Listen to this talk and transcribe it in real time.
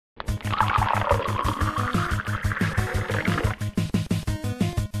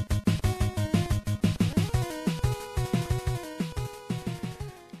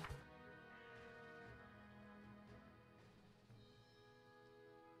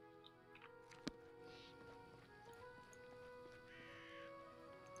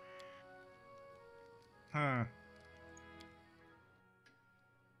Hmm.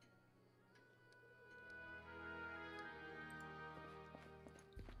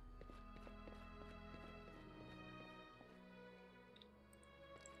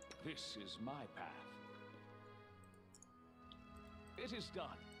 This is my path. It is done.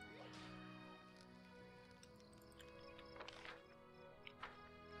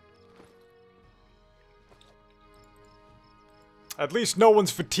 At least no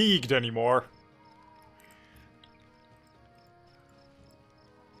one's fatigued anymore.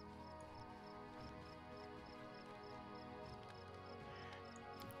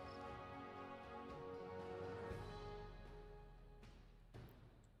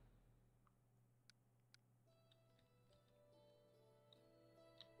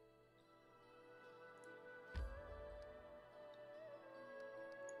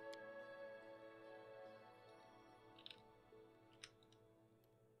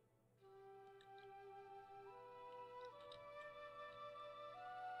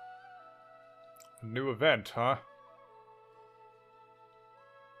 A new event, huh?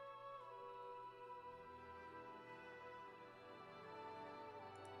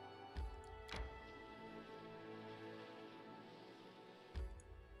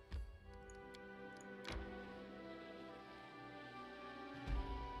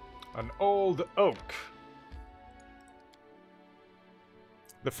 An old oak.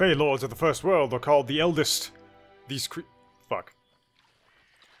 The Fey Lords of the First World are called the eldest. These fuck.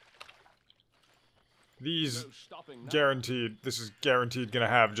 These guaranteed, this is guaranteed gonna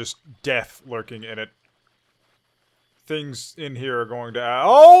have just death lurking in it. Things in here are going to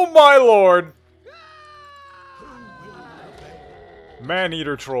oh my lord!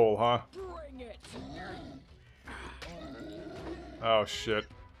 Man-eater troll, huh? Oh shit.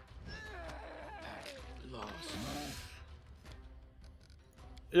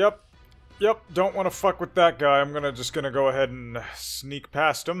 Yep. Yep, don't want to fuck with that guy. I'm just gonna go ahead and sneak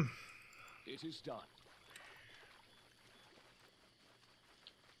past him. It is done.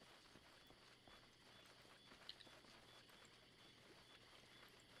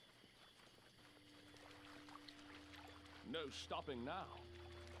 No stopping now.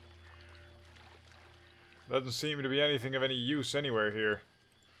 Doesn't seem to be anything of any use anywhere here.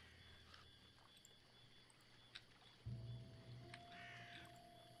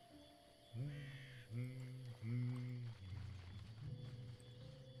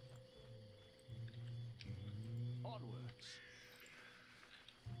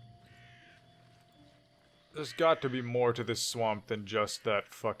 There's got to be more to this swamp than just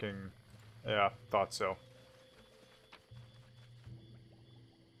that fucking... Yeah, thought so.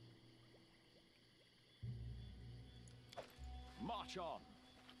 March on.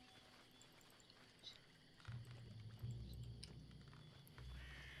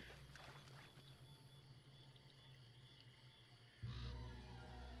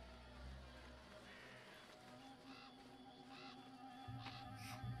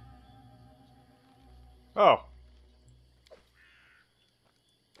 Oh.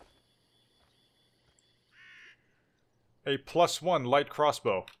 A +1 light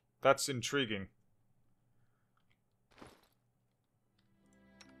crossbow. That's intriguing.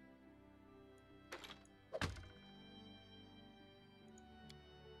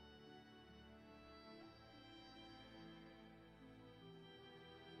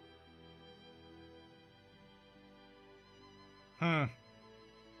 Hmm.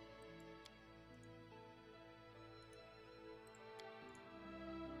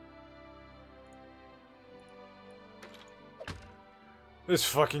 This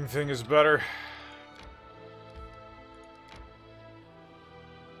fucking thing is better.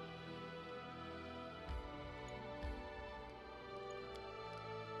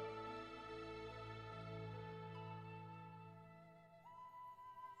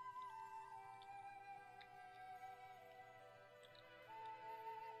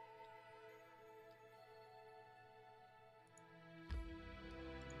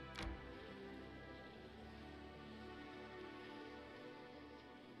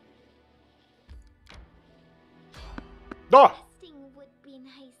 Ah! Resting would be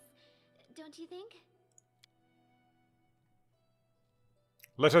nice, don't you think?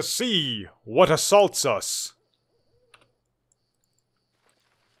 Let us see what assaults us.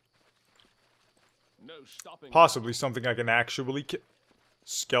 No stopping. Possibly something I can actually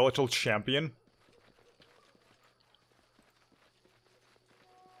skeletal champion.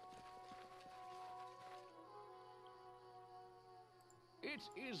 It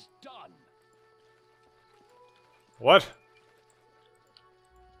is done. What?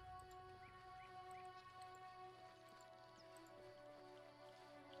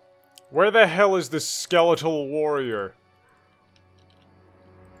 Where the hell is this skeletal warrior?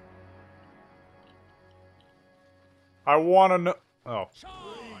 I wanna know. Oh.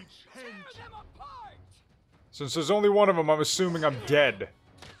 Since there's only one of them, I'm assuming I'm dead.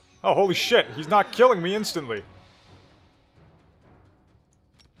 Oh, holy shit, he's not killing me instantly.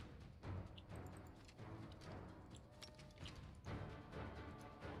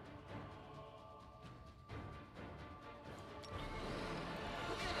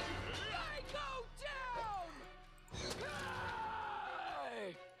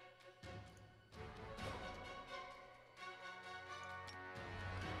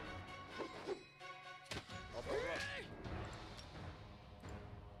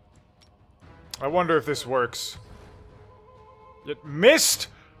 I wonder if this works. It missed?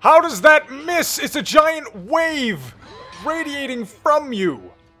 How does that miss? It's a giant wave radiating from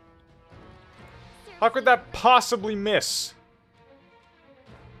you. How could that possibly miss?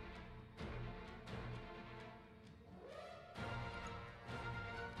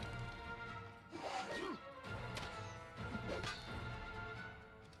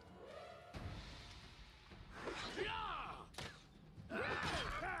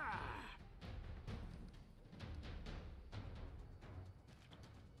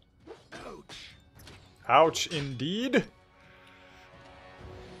 Ouch, indeed.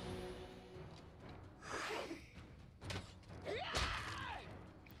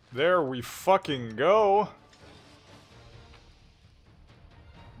 There we fucking go.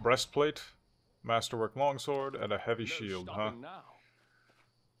 Breastplate, masterwork longsword, and a heavy shield, huh?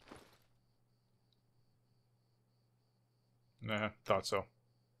 Nah, thought so.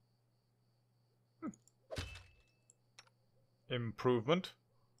 Improvement.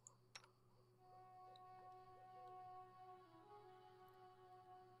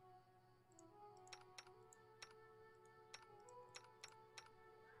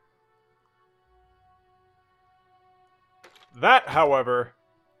 That, however,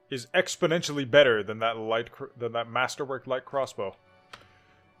 is exponentially better than that masterwork light crossbow.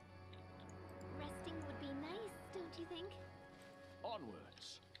 Resting would be nice, don't you think?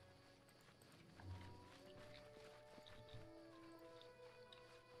 Onwards.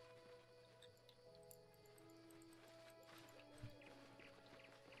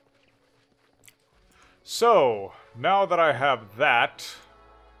 So, now that I have that...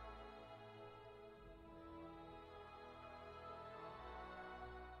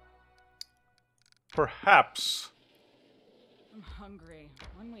 perhaps... I'm hungry.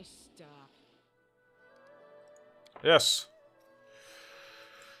 When we stop. Yes.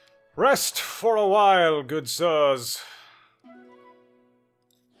 Rest for a while, good sirs.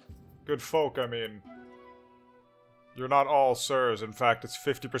 Good folk, I mean. You're not all sirs, in fact, it's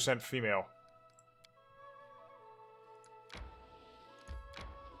 50% female.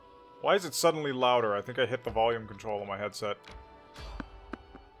 Why is it suddenly louder? I think I hit the volume control on my headset.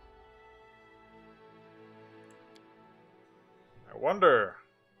 I wonder.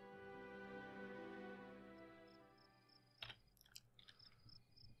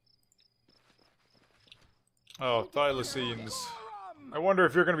 Oh, thylacines. I wonder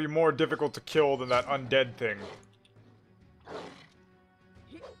if you're gonna be more difficult to kill than that undead thing.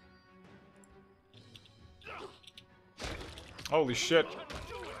 Holy shit.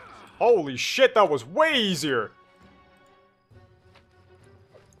 Holy shit, that was way easier!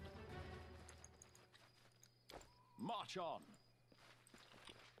 March on.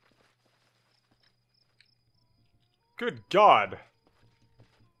 Good God.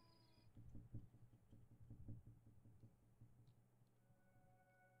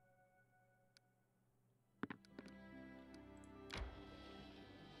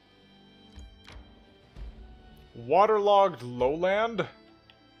 Waterlogged lowland?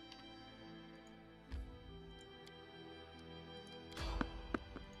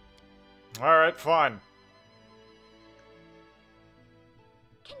 Alright, fine.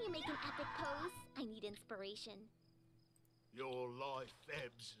 Can you make an epic pose? I need inspiration. Your life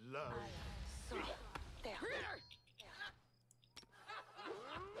ebbs low.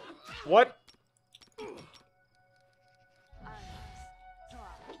 What?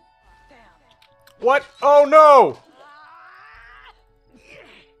 What? Oh no!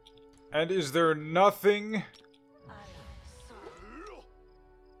 And is there nothing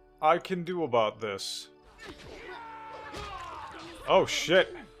I can do about this? Oh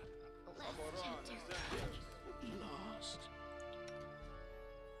shit.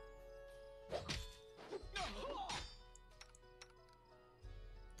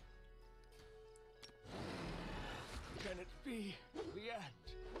 Can it be the end?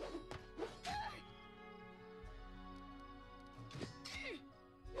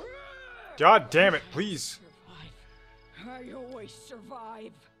 God damn it, please. Survive. I always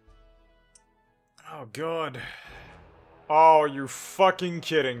survive. Oh, God. Oh, you're fucking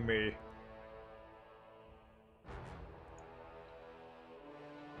kidding me.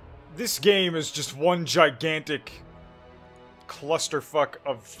 This game is just one gigantic clusterfuck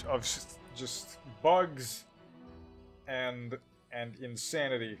of just bugs and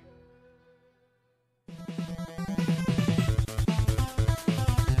insanity.